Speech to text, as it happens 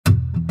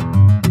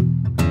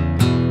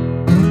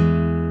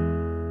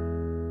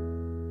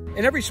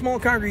In every small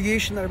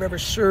congregation that I've ever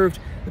served,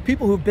 the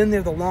people who've been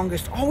there the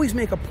longest always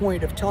make a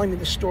point of telling me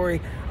the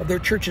story of their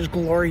church's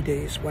glory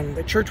days, when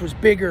the church was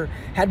bigger,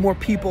 had more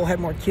people, had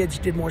more kids,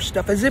 did more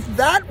stuff, as if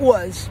that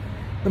was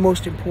the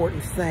most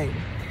important thing.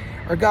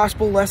 Our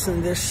gospel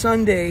lesson this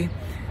Sunday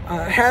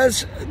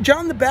has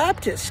John the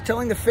Baptist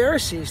telling the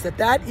Pharisees that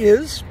that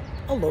is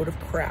a load of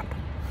crap.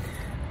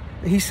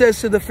 He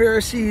says to the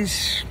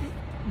Pharisees,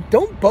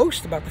 don't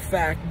boast about the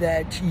fact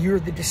that you're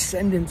the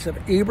descendants of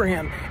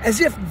Abraham, as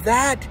if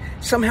that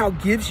somehow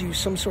gives you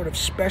some sort of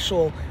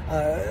special,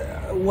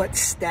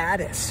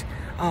 status.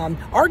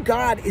 Our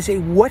God is a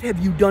what have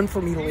you done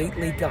for me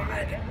lately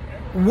God.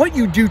 What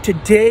you do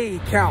today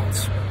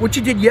counts. What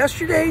you did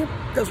yesterday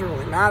doesn't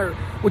really matter.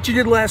 What you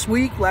did last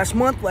week, last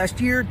month,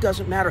 last year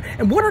doesn't matter.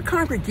 And what our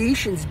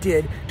congregations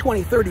did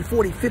 20, 30,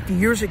 40, 50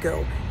 years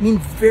ago mean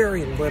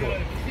very little.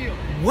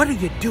 What are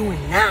you doing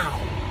now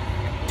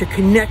to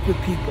connect with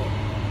people,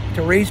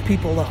 to raise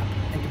people up,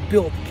 and to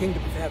build the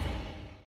kingdom of heaven?